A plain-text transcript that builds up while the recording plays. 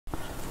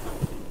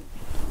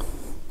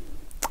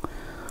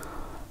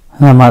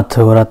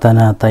Namato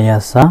Ratana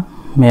Tayasa.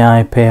 May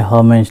I pay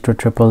homage to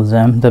Triple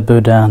Zem, the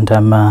Buddha,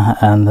 Dhamma,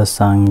 and the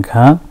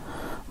Sangha.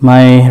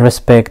 My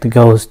respect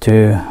goes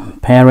to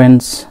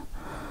parents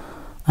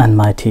and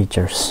my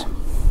teachers.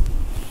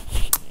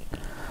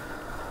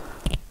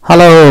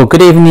 Hello,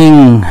 good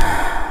evening.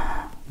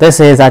 This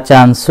is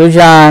Ajahn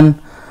Sujan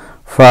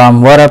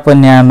from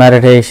Varapunya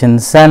Meditation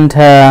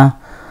Center,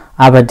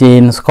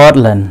 Aberdeen,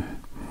 Scotland.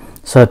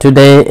 So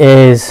today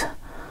is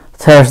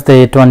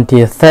Thursday,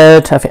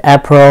 23rd of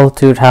April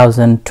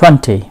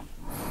 2020.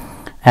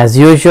 As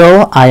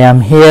usual, I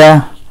am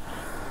here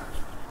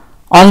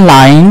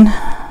online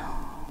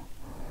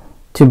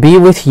to be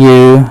with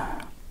you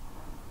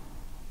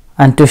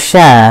and to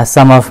share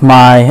some of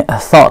my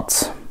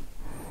thoughts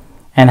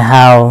and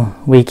how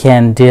we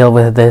can deal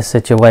with this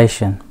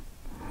situation.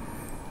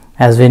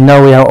 As we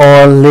know, we are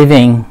all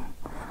living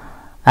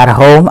at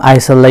home,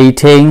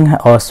 isolating,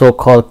 or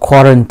so-called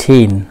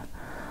quarantine.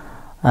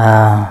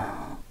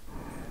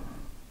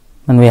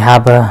 And we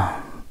have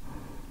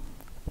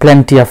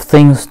plenty of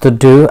things to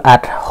do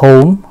at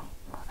home,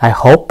 I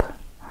hope.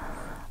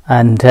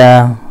 And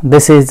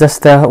this is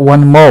just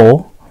one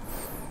more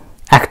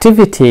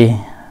activity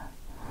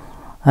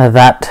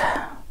that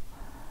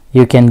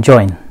you can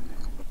join.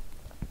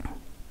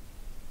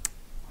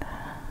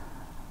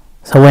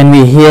 So when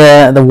we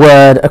hear the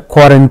word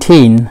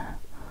quarantine,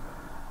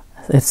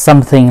 it's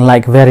something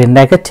like very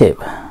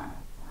negative.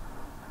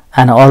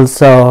 And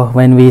also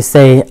when we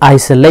say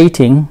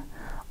isolating,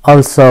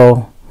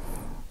 also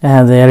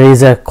there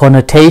is a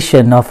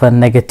connotation of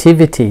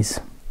negativities.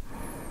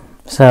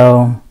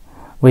 So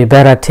we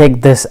better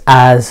take this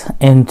as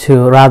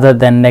into, rather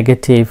than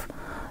negative,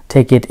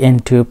 take it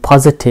into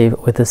positive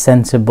with a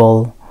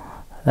sensible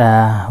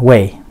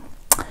way.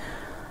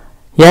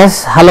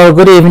 Yes, hello,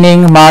 good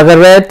evening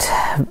Margaret,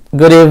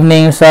 good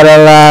evening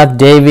Sarala,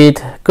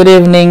 David, good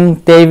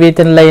evening David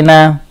and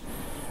Lena,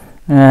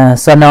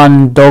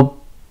 Sanon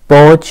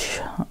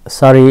Doboj,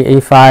 sorry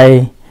if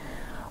I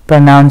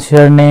pronounce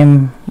your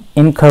name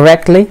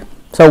incorrectly.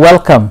 So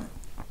welcome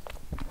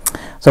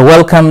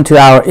to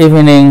our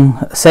evening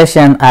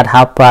session at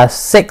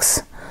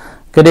 6:30.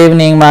 Good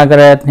evening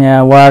Margaret,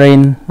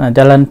 Warren,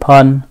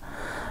 Dalanpon.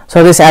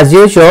 So this, as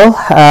usual,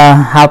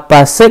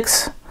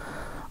 6:30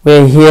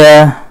 we're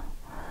here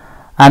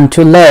and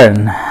to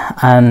learn.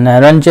 And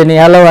Ranjani,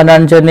 hello, and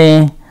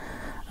Ranjani,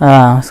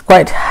 it's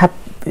quite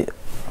happy.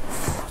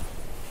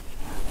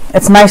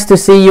 It's nice to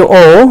see you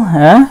all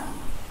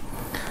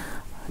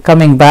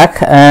coming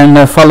back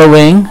and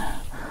following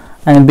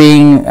and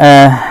being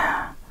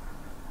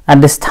at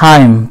this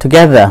time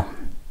together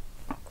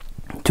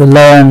to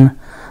learn,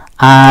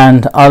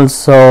 and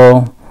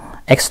also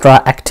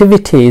extra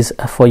activities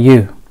for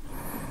you.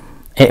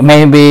 It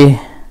may be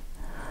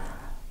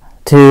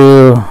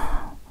to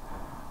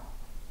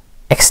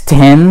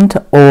extend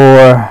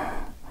or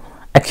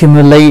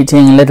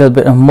accumulating a little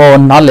bit more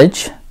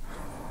knowledge,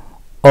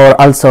 or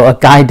also a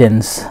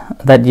guidance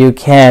that you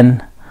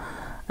can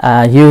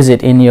use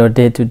it in your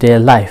day-to-day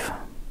life.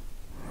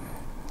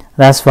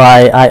 That's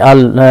why I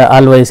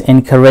always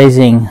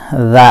encouraging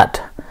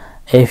that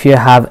if you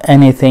have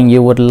anything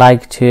you would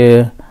like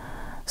to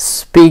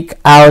speak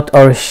out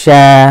or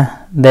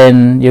share,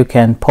 then you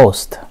can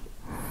post.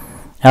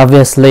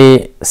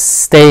 Obviously,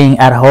 staying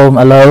at home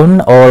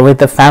alone or with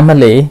the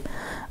family,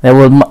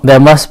 there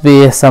must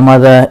be some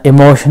other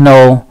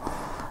emotional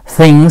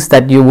things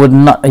that you would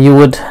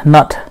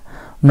not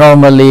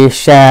normally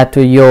share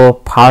to your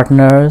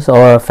partners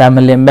or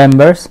family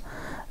members.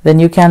 Then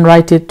you can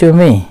write it to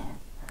me.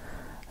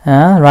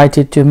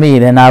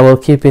 Then I will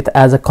keep it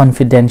as a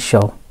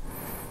confidential.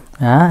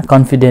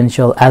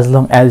 Confidential, as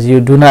long as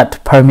you do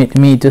not permit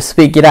me to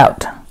speak it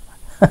out.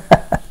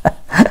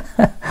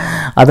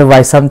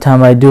 Otherwise,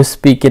 sometimes I do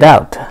speak it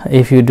out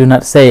if you do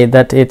not say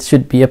that it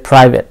should be a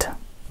private.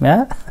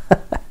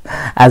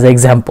 As an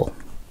example.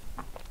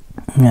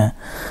 And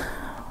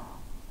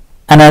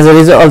as a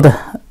result,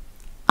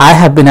 I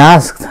have been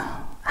asked,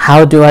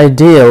 how do I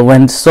deal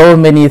when so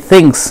many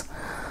things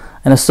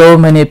and so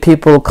many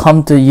people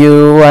come to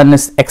you and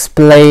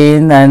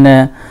explain,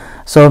 and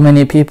so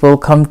many people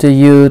come to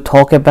you,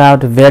 talk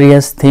about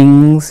various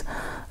things,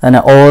 and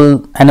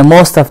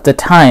most of the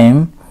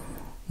time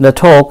the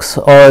talks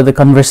or the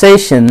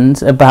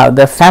conversations about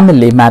the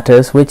family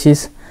matters, which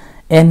is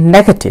in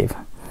negative,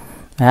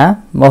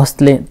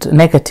 mostly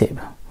negative.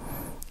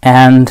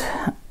 And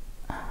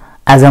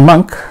as a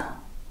monk,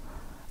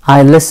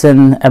 I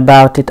listen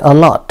about it a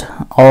lot,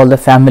 all the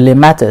family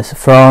matters,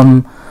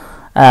 from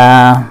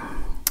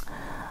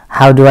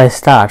how do I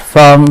start?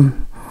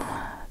 From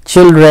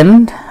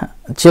children's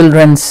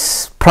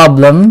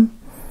problem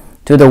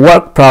to the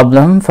work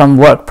problem, from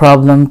work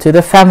problem to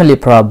the family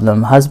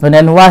problem, husband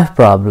and wife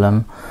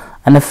problem,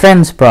 and a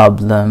friend's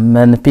problem,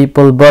 and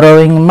people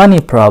borrowing money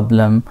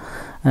problem,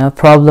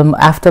 problem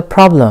after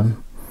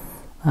problem.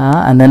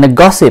 And then a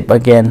gossip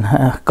again.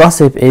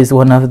 Gossip is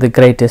one of the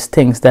greatest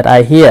things that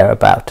I hear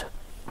about.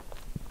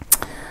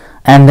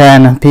 And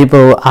then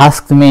people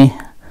asked me,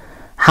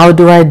 how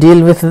do I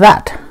deal with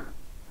that?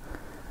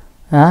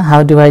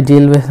 How do I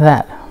deal with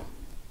that?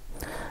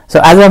 So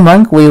as a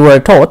monk, we were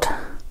taught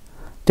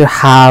to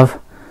have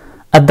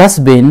a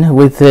dustbin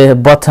with the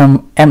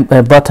bottom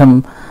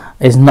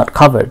is not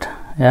covered.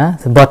 Yeah,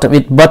 the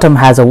bottom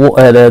has a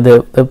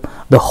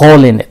the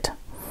hole in it.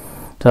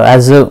 So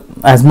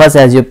as much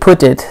as you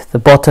put it, the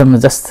bottom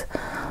just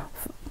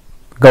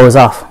goes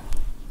off.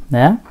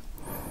 Yeah.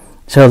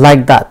 So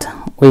like that,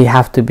 we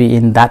have to be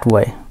in that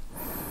way.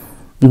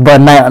 But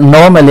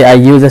normally I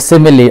use a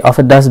simile of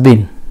a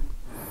dustbin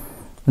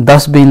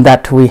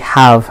that we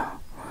have.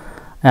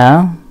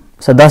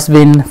 So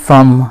dustbin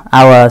from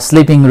our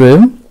sleeping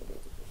room,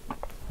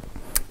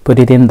 put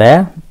it in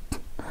there,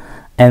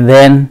 and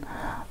then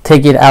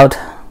take it out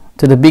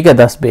to the bigger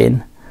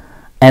dustbin,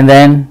 and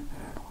then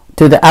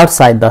to the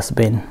outside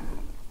dustbin.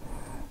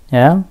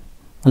 Yeah,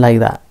 like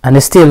that.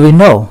 And still we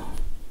know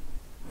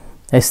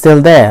it's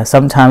still there.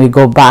 Sometimes we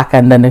go back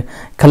and then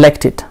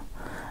collect it,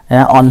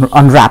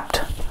 unwrap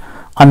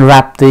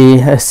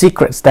the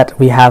secrets that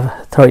we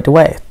have, throw it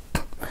away.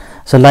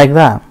 So like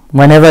that,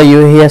 whenever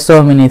you hear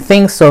so many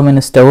things, so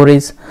many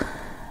stories,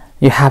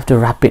 you have to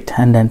wrap it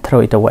and then throw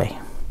it away.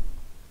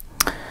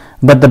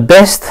 But the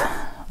best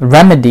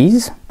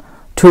remedies,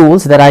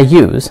 tools that I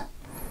use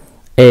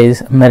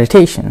is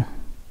meditation.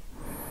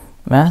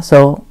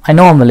 So I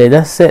normally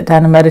just sit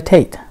and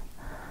meditate.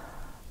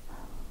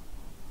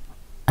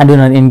 I do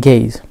not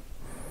engage.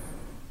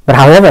 But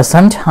however,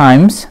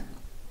 sometimes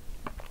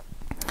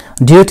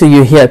due to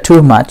you hear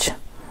too much,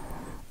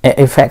 it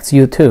affects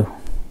you too.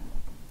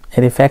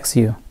 It affects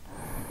you.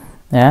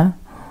 Yeah.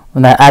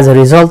 As a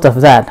result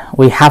of that,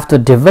 we have to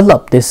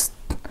develop this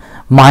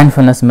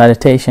mindfulness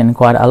meditation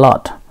quite a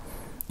lot,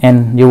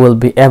 and you will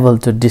be able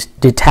to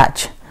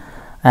detach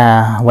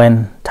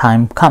when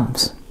time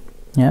comes.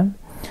 Yeah.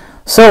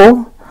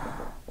 So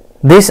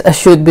this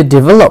should be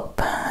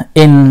developed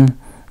in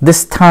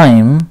this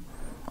time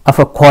of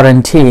a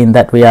quarantine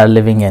that we are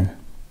living in.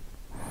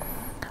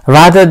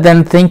 Rather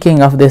than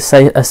thinking of this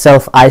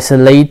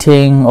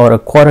self-isolating or a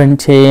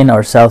quarantine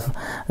or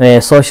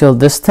social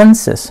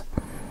distances,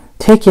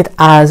 take it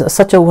as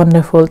such a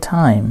wonderful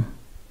time.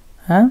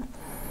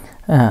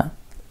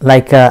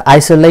 Like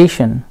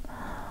isolation.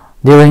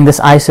 During this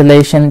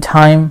isolation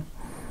time,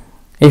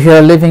 if you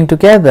are living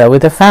together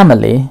with a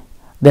family,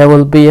 there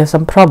will be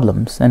some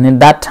problems, and in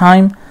that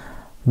time,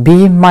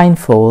 be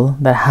mindful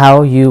that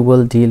how you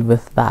will deal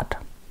with that.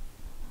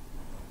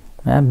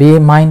 Be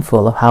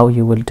mindful of how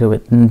you will do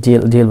it and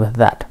deal with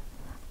that.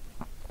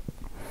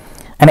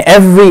 And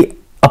every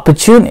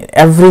opportunity,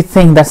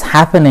 everything that's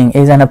happening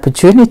is an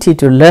opportunity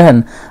to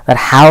learn that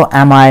how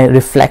am I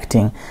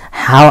reflecting,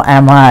 how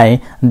am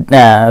I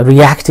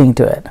reacting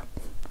to it.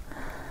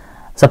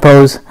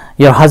 Suppose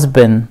your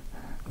husband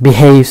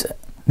behaves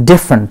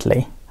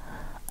differently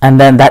and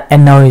then that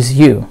annoys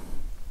you,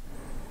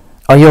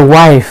 or your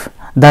wife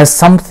does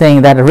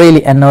something that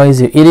really annoys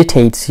you,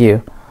 irritates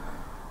you,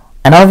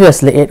 and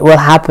obviously it will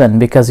happen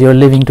because you're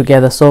living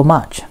together so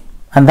much.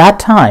 And that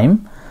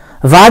time,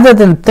 rather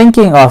than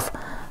thinking of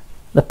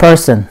the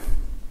person,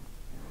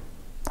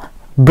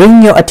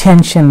 bring your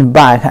attention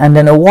back and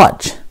then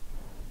watch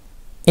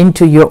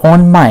into your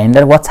own mind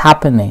at what's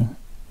happening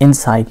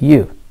inside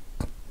you,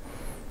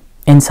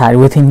 inside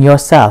within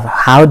yourself.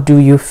 How do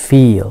you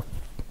feel?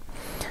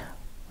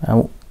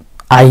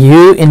 Are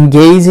you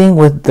engaging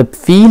with the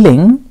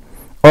feeling,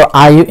 or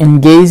are you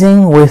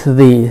engaging with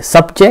the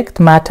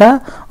subject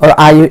matter, or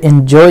are you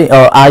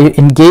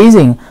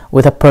engaging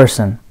with a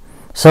person?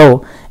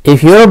 So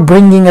if you're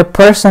bringing a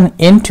person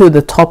into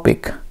the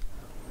topic,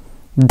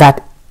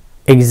 that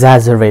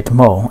exaggerate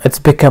more, it's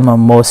become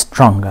more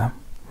stronger.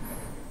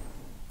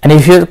 And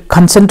if you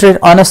concentrate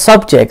on a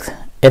subject,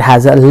 it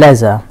has a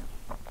lesser.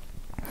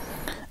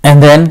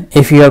 And then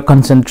if you are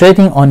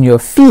concentrating on your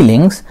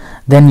feelings,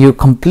 then you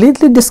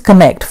completely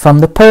disconnect from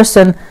the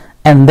person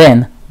and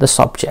then the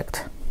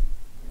subject.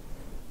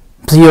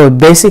 So you're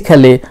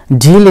basically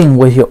dealing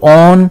with your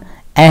own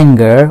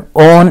anger,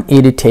 own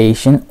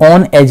irritation,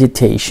 own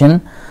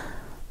agitation,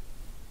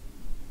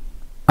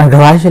 and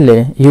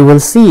gradually you will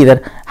see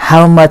that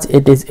how much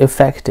it is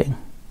affecting.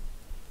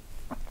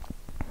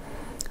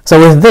 So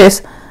with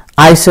this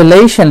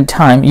isolation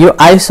time, you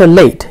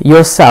isolate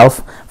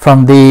yourself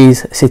from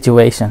these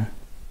situations,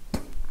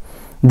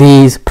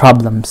 these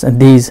problems, and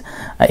these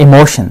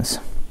emotions.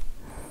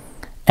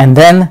 And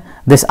then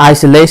this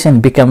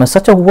isolation becomes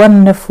such a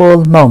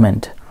wonderful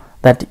moment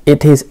that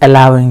it is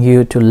allowing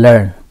you to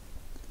learn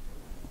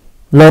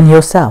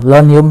yourself,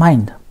 learn your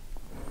mind,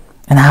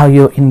 and how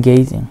you're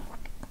engaging.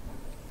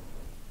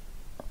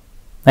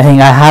 I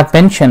think I have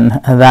mentioned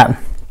that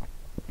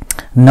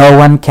no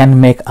one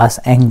can make us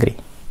angry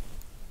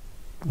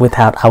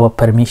without our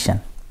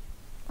permission.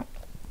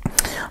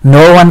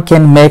 No one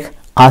can make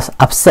us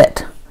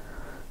upset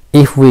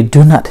if we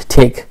do not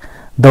take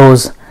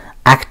those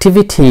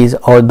activities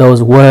or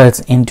those words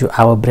into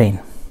our brain.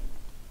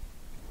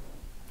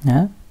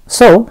 Yeah?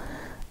 So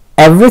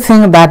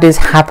everything that is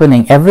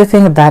happening,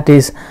 everything that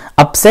is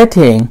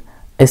upsetting,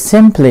 is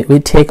simply we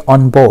take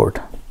on board.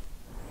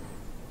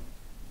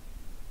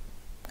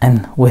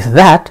 And with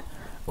that,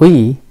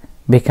 we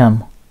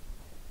become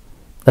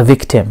the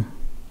victim.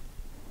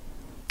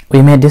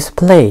 We may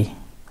display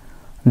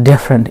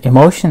different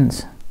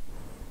emotions,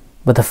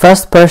 but the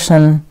first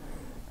person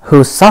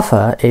who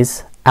suffer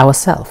is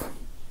ourselves.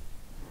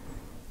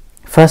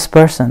 First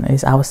person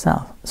is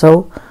ourselves.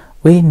 So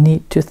we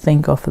need to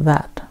think of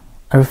that,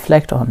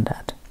 reflect on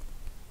that.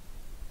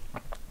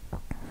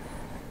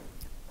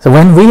 So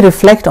when we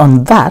reflect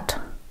on that,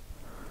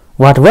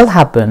 what will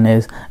happen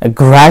is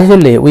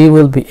gradually we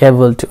will be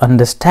able to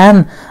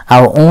understand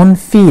our own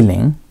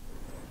feeling,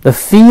 the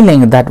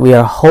feeling that we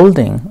are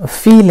holding, a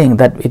feeling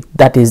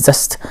that is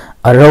just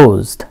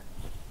aroused.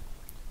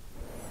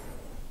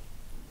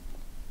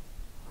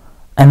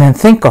 And then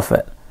think of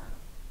it.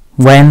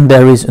 When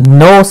there is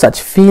no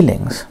such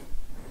feelings,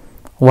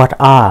 what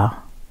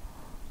are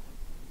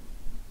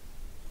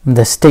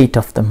the state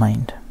of the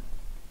mind?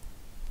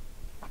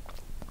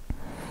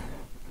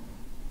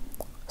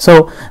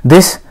 So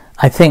this,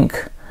 I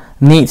think,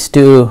 needs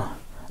to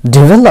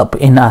develop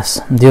in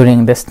us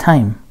during this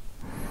time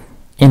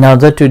in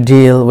order to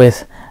deal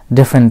with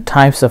different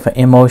types of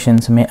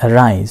emotions may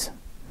arise.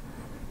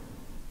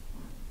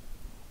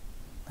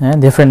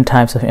 Different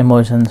types of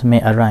emotions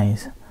may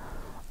arise.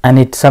 And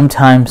it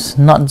sometimes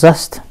not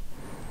just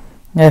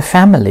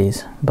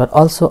families, but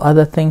also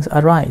other things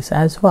arise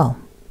as well.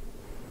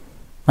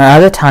 And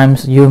other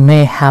times you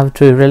may have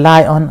to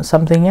rely on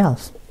something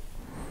else,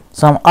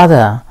 some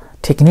other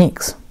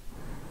techniques.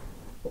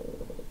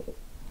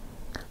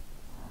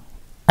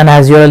 And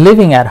as you are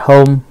living at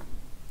home,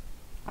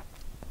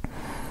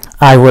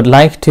 I would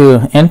like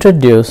to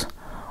introduce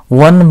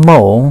one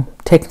more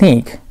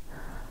technique,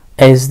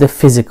 is the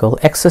physical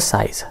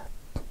exercise.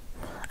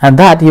 And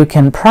that you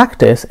can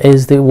practice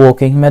is the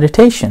walking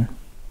meditation.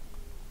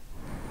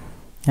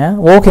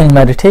 Walking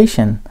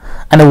meditation.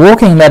 And a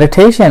walking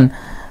meditation,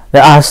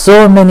 there are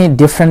so many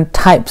different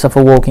types of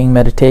a walking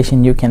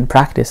meditation you can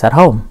practice at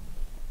home.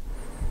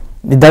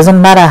 It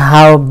doesn't matter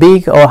how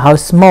big or how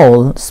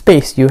small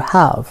space you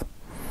have.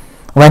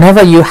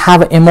 Whenever you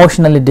have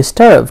emotionally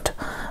disturbed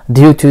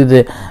due to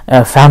the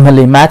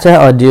family matter,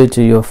 or due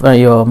to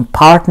your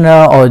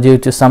partner, or due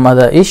to some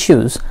other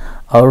issues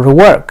or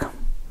work,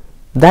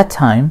 that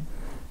time,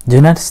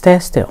 do not stay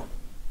still.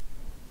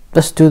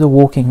 Just do the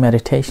walking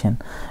meditation.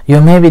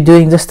 You may be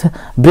doing just a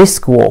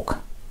brisk walk,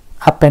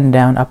 up and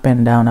down, up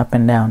and down, up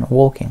and down,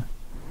 walking.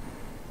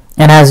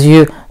 And as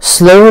you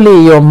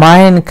slowly, your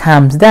mind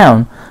calms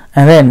down,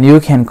 and then you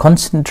can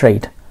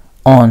concentrate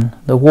on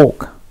the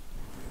walk.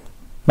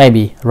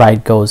 Maybe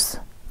right goes,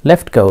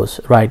 left goes,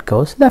 right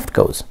goes, left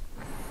goes.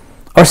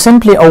 Or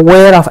simply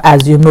aware of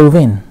as you move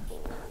in.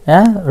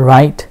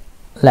 Right,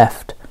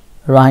 left,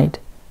 right,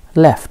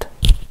 left.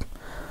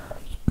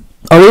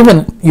 Or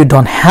even you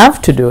don't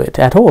have to do it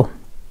at all.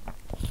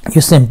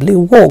 You simply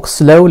walk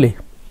slowly.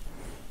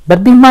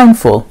 But be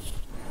mindful.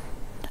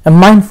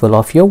 Mindful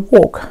of your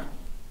walk.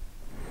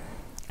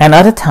 And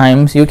other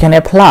times you can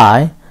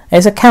apply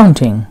as a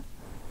counting.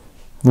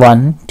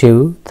 1,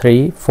 2,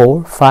 3,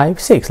 4, 5,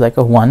 6. Like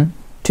a 1,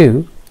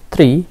 2,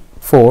 3,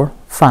 4,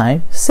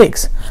 5,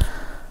 6.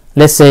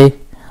 Let's say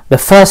the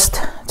first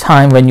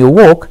time when you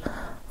walk,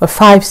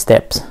 5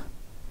 steps.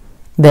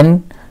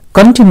 Then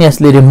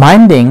continuously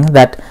reminding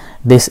that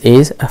this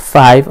is a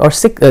 5 or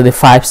 6, the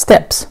 5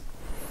 steps.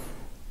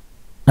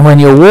 And when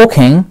you're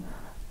walking,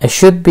 it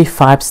should be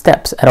 5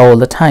 steps at all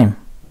the time.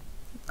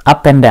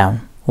 Up and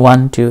down.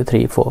 1, 2,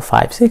 3, 4,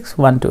 5, 6.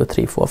 1, 2,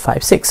 3, 4,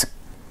 5, 6.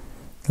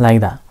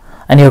 Like that.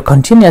 And you're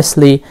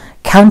continuously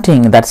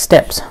counting that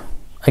steps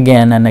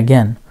again and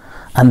again.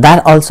 And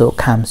that also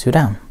calms you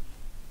down.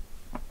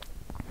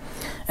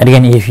 And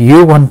again, if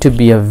you want to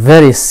be a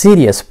very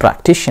serious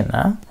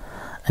practitioner,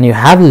 and you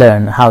have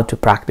learned how to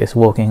practice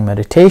walking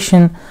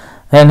meditation,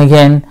 then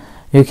again,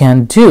 you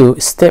can do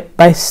step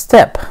by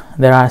step.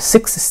 There are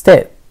 6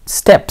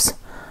 steps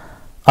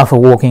of a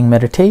walking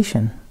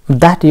meditation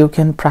that you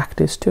can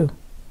practice too.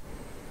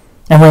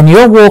 And when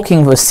you're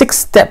walking for 6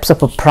 steps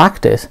of a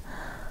practice,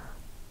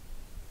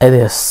 it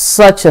is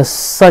such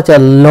a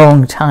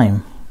long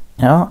time,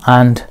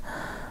 and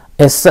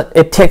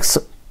it takes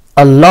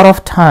a lot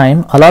of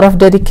time, a lot of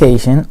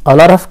dedication, a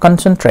lot of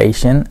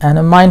concentration, and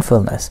a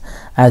mindfulness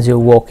as you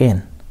walk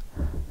in,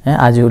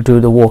 as you do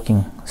the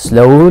walking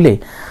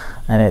slowly,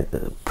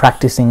 and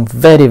practicing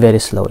very, very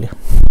slowly.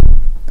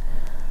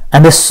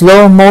 And the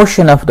slow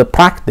motion of the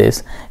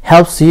practice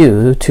helps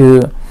you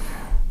to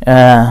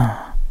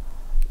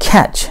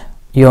catch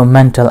your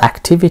mental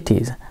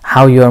activities,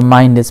 how your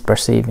mind is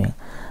perceiving,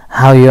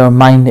 how your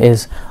mind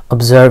is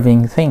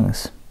observing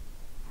things.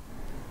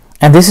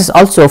 And this is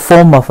also a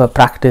form of a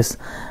practice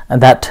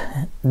that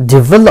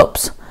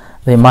develops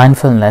the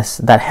mindfulness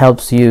that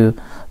helps you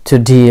to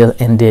deal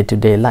in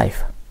day-to-day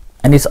life.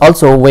 And it's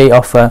also a way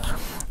of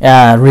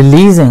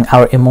releasing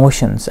our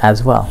emotions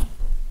as well.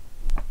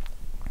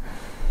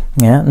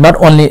 Not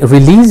only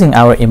releasing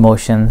our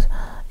emotions,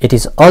 it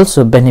is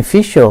also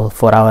beneficial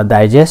for our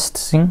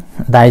digestive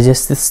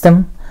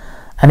system,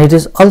 and it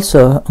is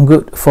also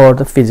good for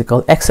the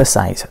physical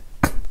exercise.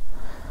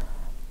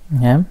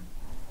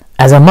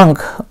 As a monk,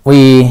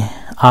 we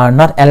are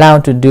not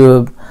allowed to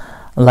do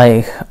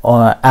like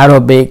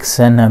aerobics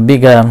and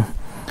bigger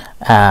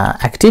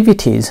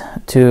activities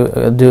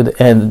to do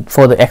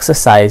for the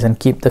exercise and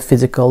keep the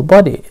physical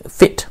body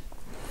fit.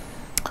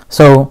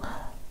 So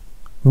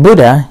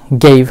Buddha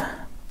gave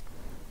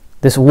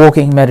this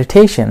walking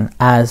meditation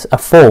as a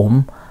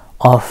form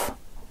of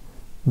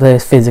the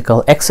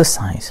physical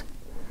exercise.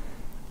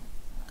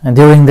 And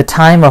during the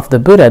time of the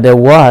Buddha, there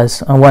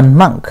was one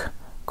monk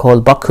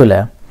called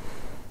Bakula.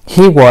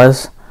 He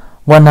was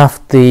one of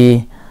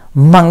the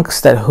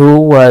monks who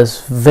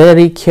was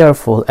very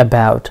careful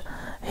about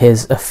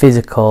his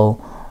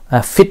physical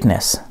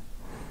fitness,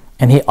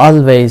 and he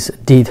always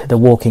did the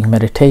walking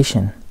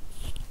meditation,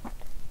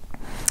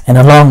 and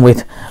along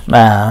with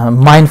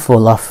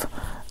mindful of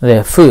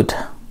the food,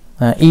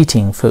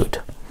 eating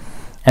food,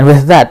 and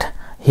with that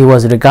he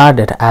was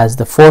regarded as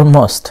the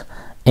foremost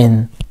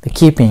in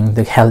keeping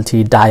the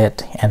healthy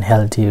diet and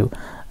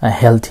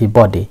healthy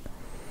body.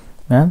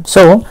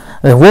 So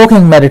the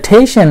walking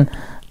meditation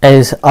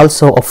is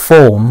also a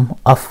form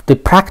of the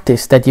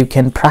practice that you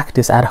can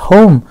practice at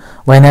home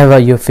whenever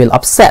you feel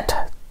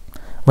upset,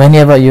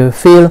 whenever you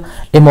feel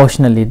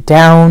emotionally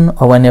down,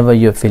 or whenever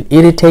you feel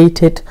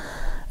irritated.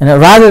 And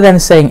rather than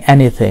saying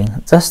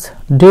anything, just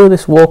do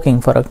this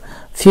walking for a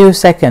few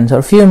seconds or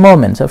a few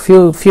moments or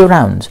few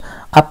rounds,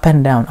 up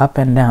and down, up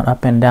and down,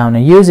 up and down,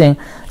 and using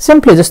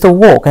simply just to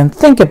walk and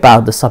think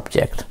about the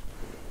subject.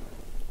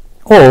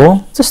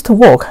 Or just to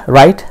walk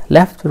right,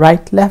 left,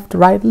 right, left,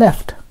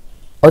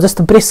 or just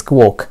a brisk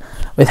walk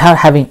without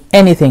having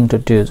anything to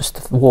do,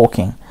 just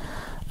walking.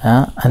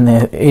 And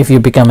if you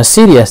become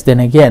serious, then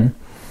again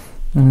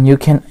you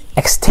can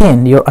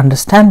extend your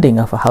understanding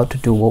of how to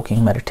do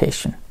walking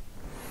meditation.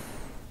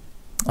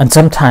 And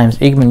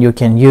sometimes even you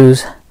can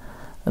use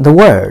the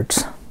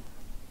words.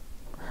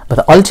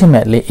 But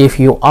ultimately, if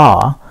you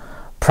are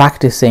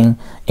practicing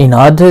in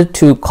order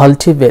to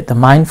cultivate the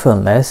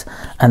mindfulness,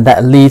 and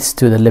that leads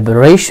to the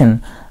liberation,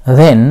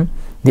 then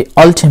the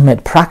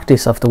ultimate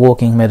practice of the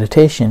walking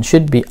meditation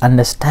should be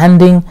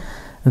understanding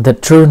the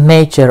true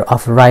nature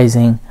of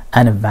rising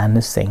and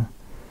vanishing,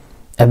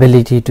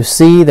 ability to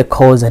see the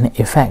cause and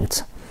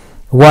effects.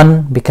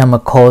 One become a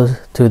cause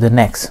to the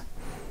next.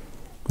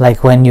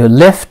 Like when you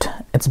lift,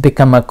 it's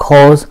become a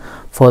cause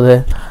for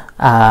the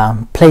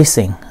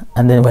placing,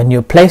 and then when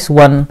you place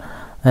one,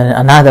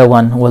 another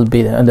one will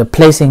be the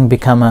placing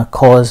become a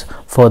cause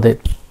for the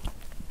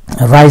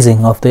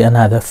rising of the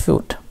another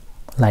foot,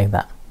 like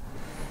that.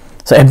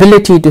 So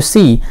ability to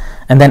see,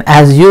 and then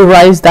as you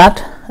rise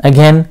that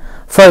again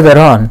further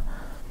on,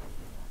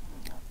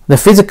 the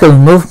physical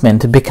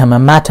movement become a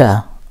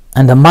matter,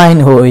 and the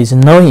mind who is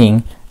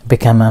knowing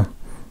become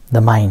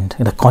the mind,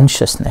 the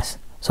consciousness.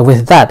 So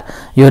with that,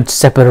 you're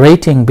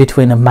separating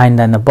between a mind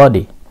and a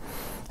body.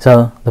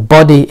 So the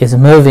body is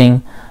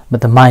moving,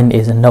 but the mind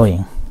is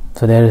knowing.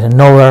 So there is a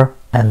knower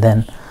and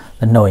then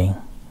the knowing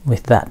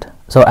with that.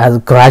 So as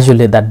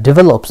gradually that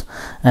develops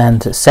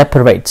and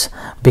separates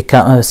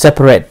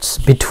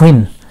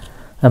between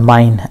the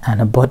mind and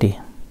a body.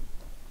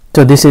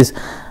 So this is,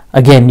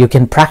 again, you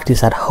can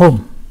practice at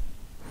home.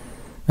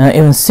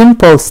 Even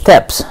simple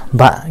steps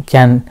but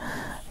can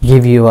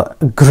give you a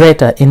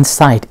greater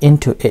insight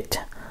into it,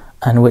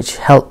 and which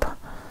help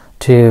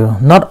to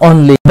not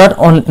only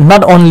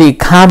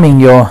calming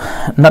your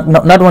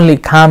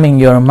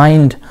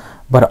mind,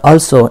 but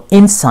also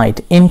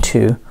insight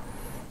into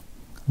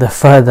the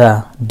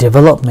further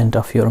development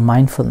of your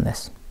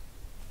mindfulness.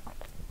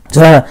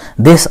 So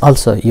this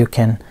also you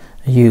can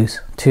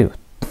use too.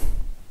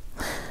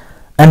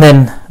 And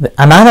then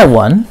another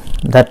one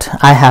that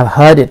I have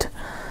heard it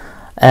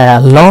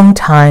a long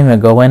time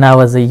ago when I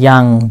was a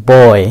young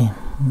boy.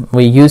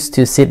 We used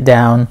to sit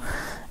down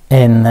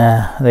in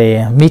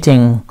the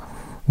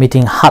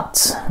meeting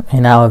huts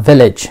in our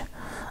village,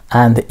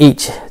 and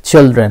each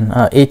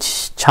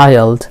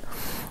child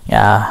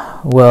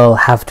will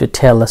have to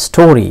tell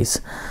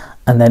stories,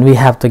 and then we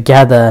have to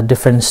gather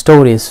different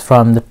stories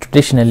from the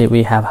traditionally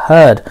we have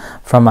heard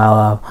from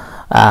our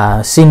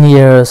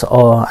seniors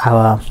or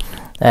our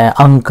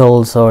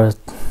uncles or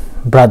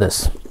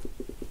brothers.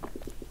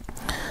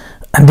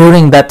 And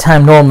during that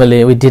time,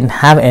 normally we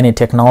didn't have any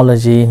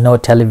technology, no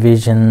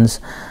televisions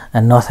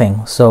and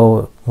nothing.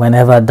 So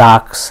whenever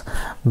darks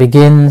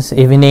begins,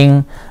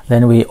 evening,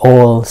 then we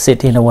all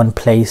sit in one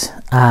place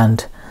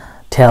and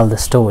tell the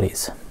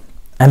stories.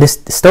 And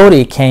this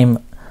story came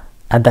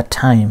at that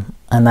time,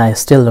 and I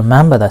still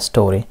remember that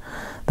story.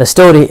 The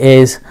story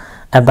is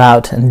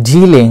about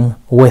dealing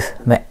with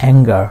the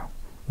anger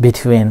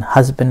between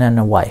husband and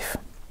a wife.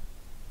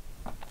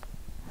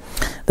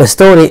 The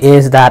story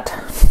is that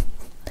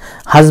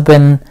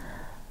husband,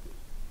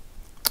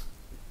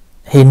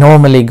 he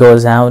normally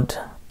goes out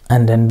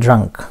and then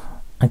drunk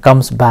and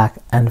comes back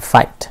and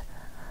fight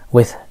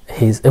with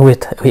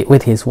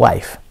his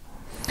wife,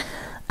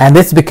 and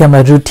it's become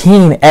a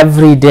routine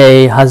every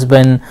day.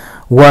 Husband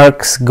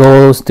works,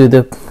 goes to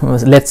the,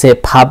 let's say,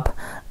 pub,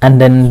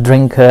 and then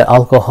drink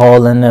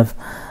alcohol, and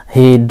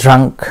he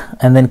drunk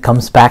and then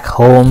comes back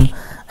home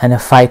and a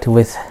fight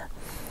with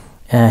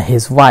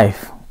his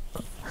wife.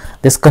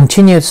 This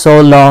continued so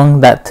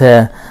long that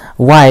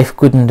wife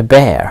couldn't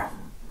bear.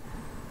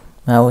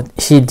 Now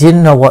she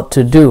didn't know what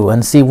to do,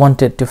 and she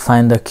wanted to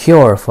find a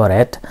cure for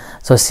it,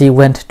 so she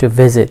went to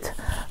visit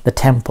the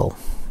temple.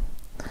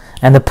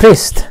 And the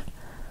priest,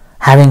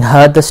 having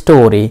heard the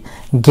story,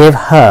 gave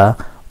her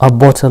a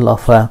bottle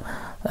of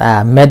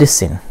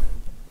medicine,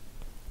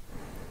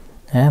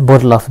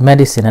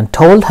 and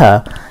told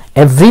her,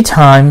 every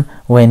time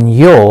when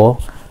your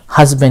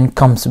husband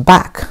comes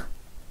back,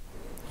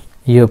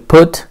 you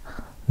put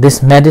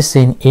this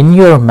medicine in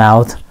your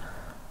mouth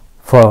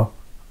for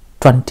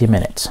 20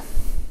 minutes.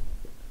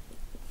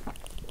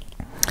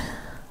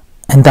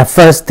 And the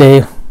first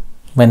day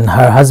when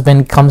her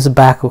husband comes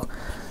back,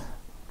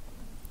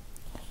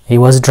 he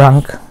was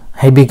drunk.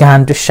 He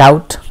began to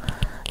shout.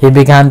 He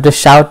began to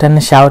shout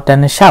and shout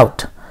and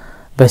shout.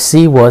 But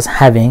she was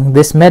having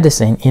this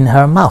medicine in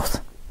her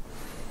mouth.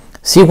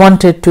 She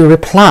wanted to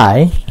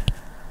reply.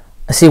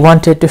 She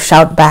wanted to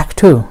shout back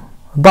too.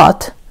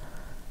 But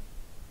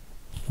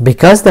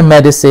because the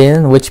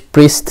medicine which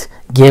priest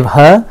gave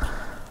her,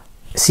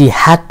 she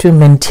had to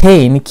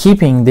maintain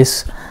keeping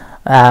this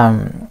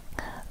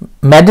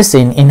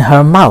medicine in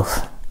her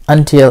mouth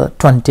until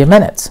 20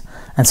 minutes.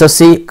 And so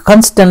she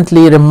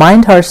constantly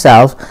remind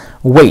herself,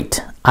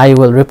 wait, I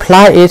will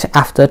reply it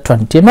after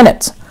 20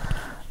 minutes.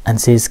 And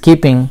she is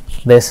keeping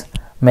this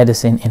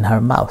medicine in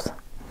her mouth.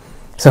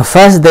 So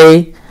first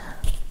day,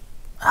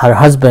 her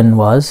husband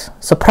was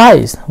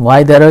surprised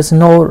why there is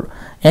no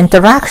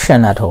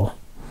interaction at all.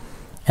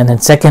 And then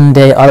second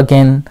day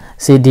again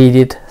she did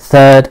it,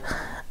 third,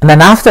 and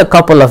then after a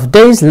couple of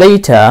days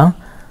later,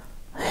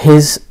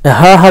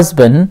 her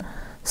husband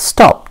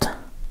stopped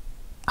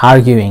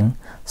arguing,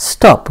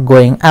 stopped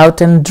going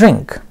out and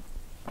drink.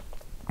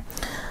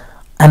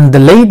 And the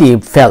lady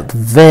felt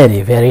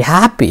very, very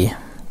happy.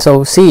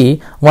 So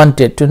she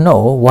wanted to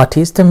know, what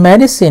is the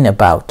medicine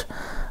about?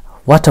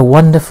 What a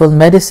wonderful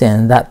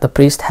medicine that the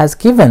priest has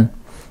given.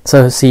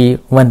 So she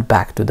went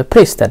back to the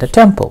priest at the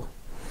temple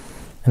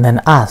and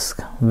then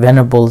asked,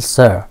 Venerable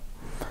Sir,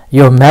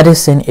 your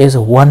medicine is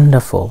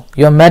wonderful.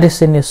 Your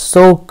medicine is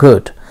so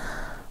good.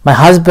 My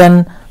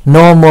husband,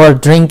 no more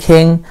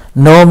drinking,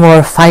 no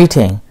more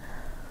fighting.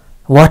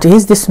 What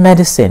is this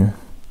medicine?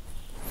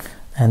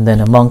 And then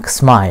a monk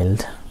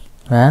smiled.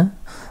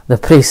 The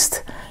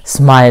priest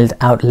smiled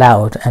out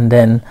loud and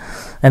then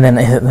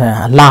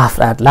laughed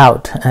out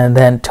loud and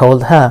then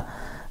told her,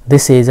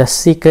 this is a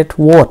secret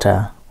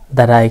water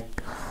that I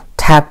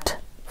tapped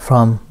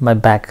from my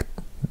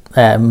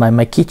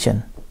my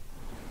kitchen.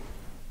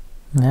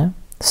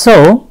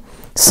 So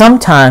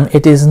sometimes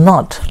it is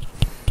not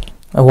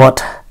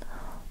what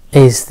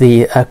is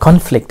the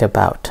conflict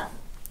about.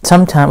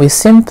 Sometimes we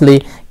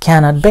simply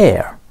cannot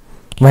bear.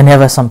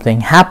 Whenever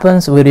something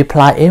happens, we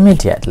reply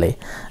immediately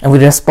and we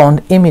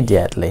respond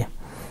immediately,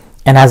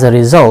 and as a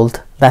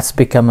result that's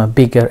become a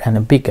bigger and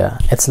a bigger.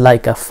 It's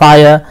like a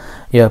fire,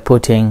 you're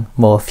putting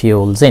more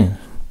fuels in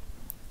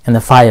and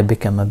the fire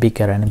become a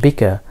bigger and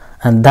bigger,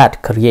 and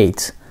that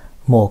creates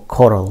more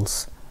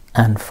quarrels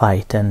and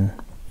fight and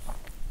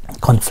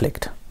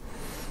conflict.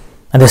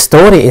 And the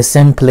story is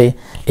simply,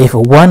 if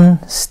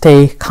one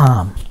stay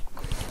calm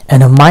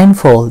and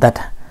mindful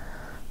that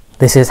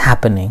this is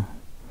happening,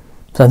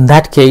 so in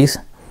that case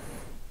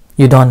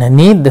you don't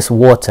need this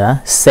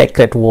water,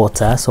 sacred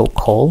water so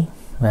called,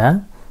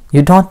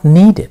 you don't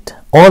need it.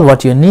 All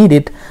what you need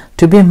it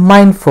to be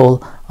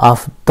mindful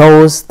of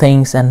those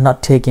things and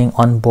not taking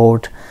on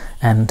board,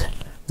 and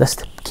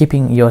just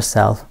keeping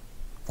yourself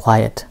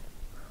quiet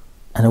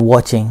and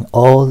watching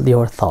all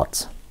your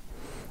thoughts,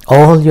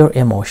 all your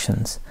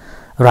emotions,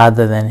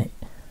 rather than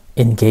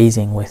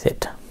engaging with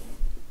it,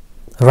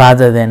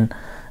 rather than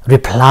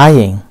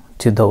replying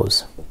to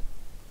those.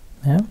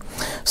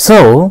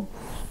 So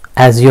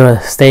as you're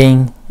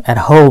staying at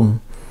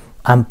home,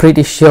 I'm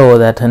pretty sure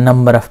that a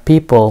number of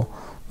people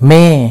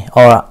may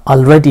or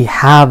already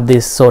have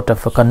this sort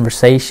of a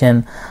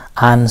conversation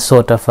and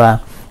sort of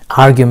a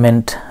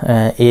argument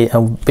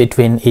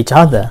between each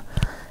other.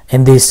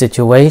 In this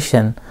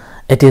situation,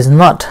 it is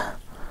not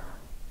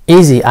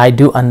easy, I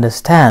do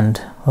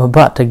understand,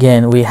 but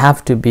again we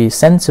have to be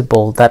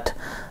sensible that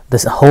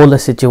this whole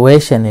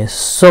situation is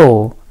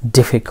so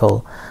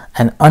difficult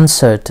and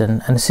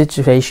uncertain, and the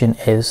situation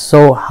is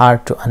so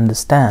hard to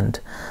understand,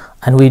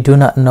 and we do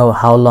not know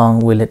how long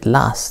will it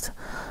last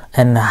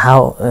and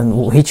how and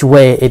which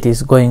way it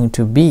is going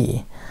to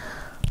be.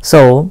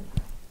 So,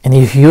 and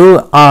if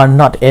you are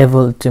not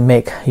able to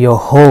make your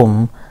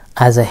home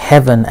as a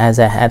heaven, as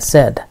I had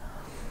said,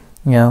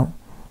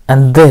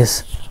 and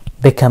this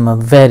become a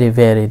very,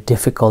 very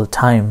difficult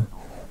time,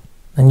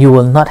 and you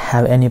will not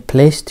have any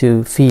place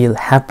to feel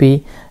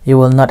happy, you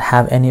will not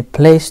have any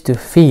place to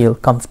feel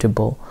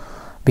comfortable,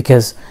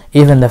 because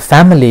even the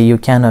family you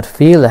cannot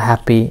feel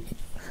happy,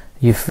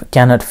 you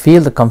cannot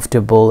feel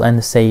comfortable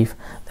and safe,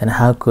 then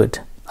how could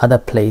other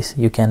place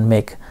you can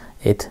make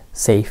it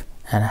safe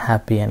and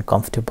happy and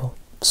comfortable?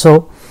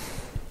 So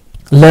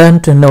learn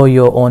to know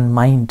your own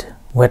mind.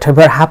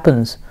 Whatever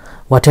happens,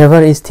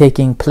 whatever is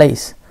taking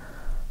place,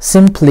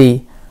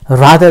 simply,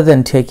 rather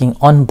than taking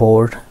on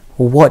board,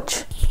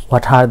 watch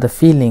what are the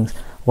feelings,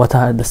 what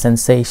are the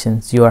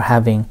sensations you are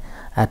having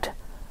at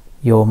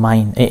your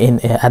mind,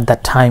 at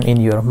that time in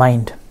your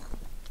mind.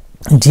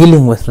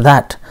 Dealing with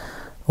that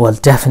will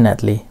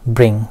definitely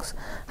brings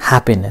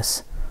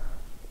happiness,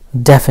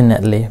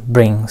 definitely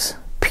brings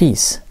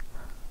peace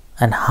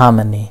and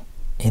harmony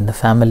in the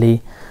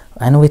family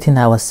and within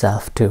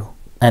ourselves too.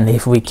 And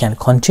if we can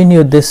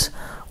continue this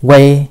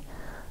way,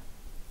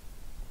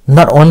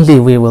 not only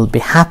we will be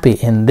happy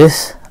in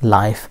this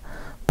life,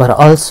 but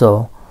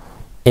also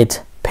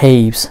it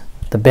paves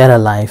the better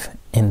life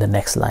in the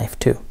next life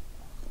too.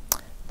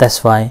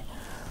 That's why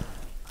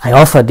I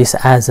offer this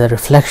as a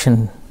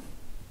reflection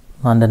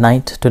on the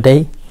night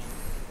today.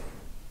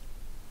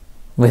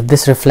 With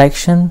this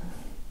reflection,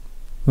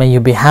 may you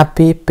be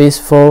happy,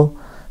 peaceful,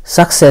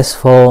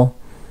 successful,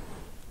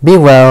 be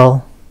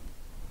well,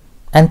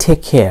 and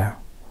take care.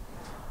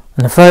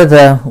 And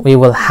further, we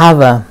will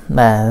have a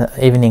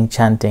evening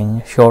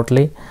chanting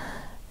shortly.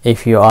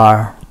 If you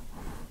are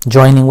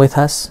joining with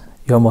us,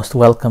 you're most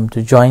welcome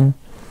to join.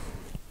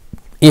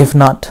 If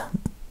not,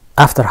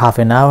 after half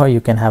an hour,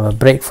 you can have a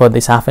break for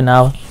this half an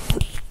hour.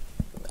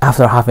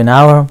 After half an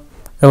hour,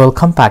 we will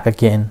come back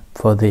again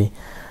for the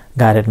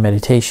guided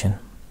meditation.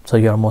 So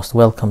you're most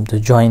welcome to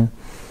join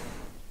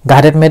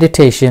guided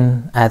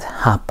meditation at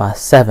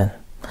 7:30.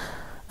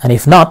 And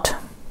if not,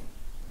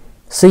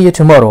 see you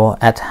tomorrow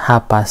at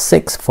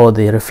 6:30 for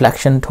the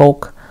reflection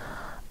talk,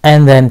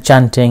 and then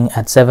chanting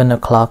at 7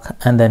 o'clock,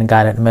 and then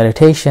guided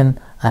meditation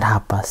at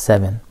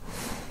 7:30.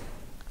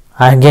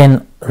 I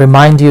again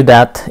remind you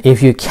that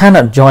if you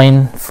cannot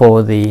join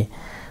for the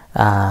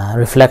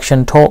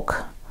reflection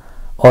talk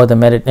or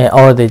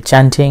the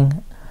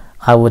chanting,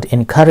 I would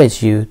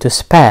encourage you to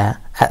spare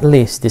at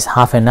least this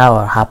half an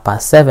hour,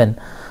 7:30,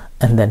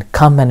 and then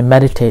come and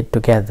meditate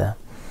together.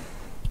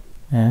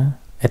 Yeah?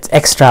 It's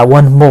extra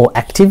one more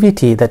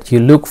activity that you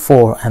look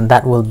for, and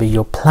that will be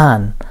your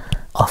plan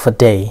of a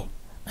day,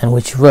 and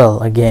which will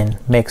again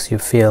makes you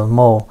feel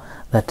more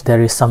that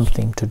there is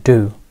something to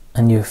do,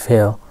 and you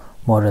feel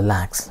more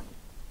relaxed.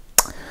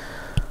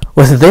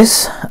 With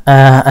this,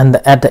 and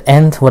at the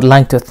end, would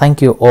like to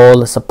thank you all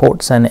the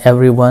supports and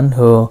everyone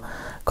who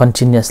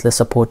continuously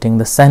supporting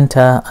the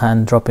center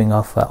and dropping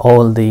off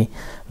all the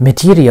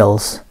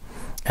materials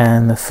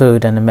and the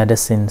food and the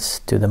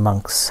medicines to the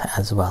monks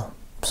as well.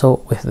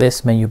 So with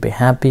this, may you be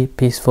happy,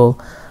 peaceful,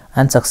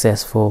 and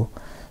successful.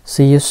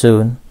 See you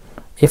soon.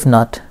 If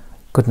not,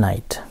 good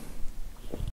night.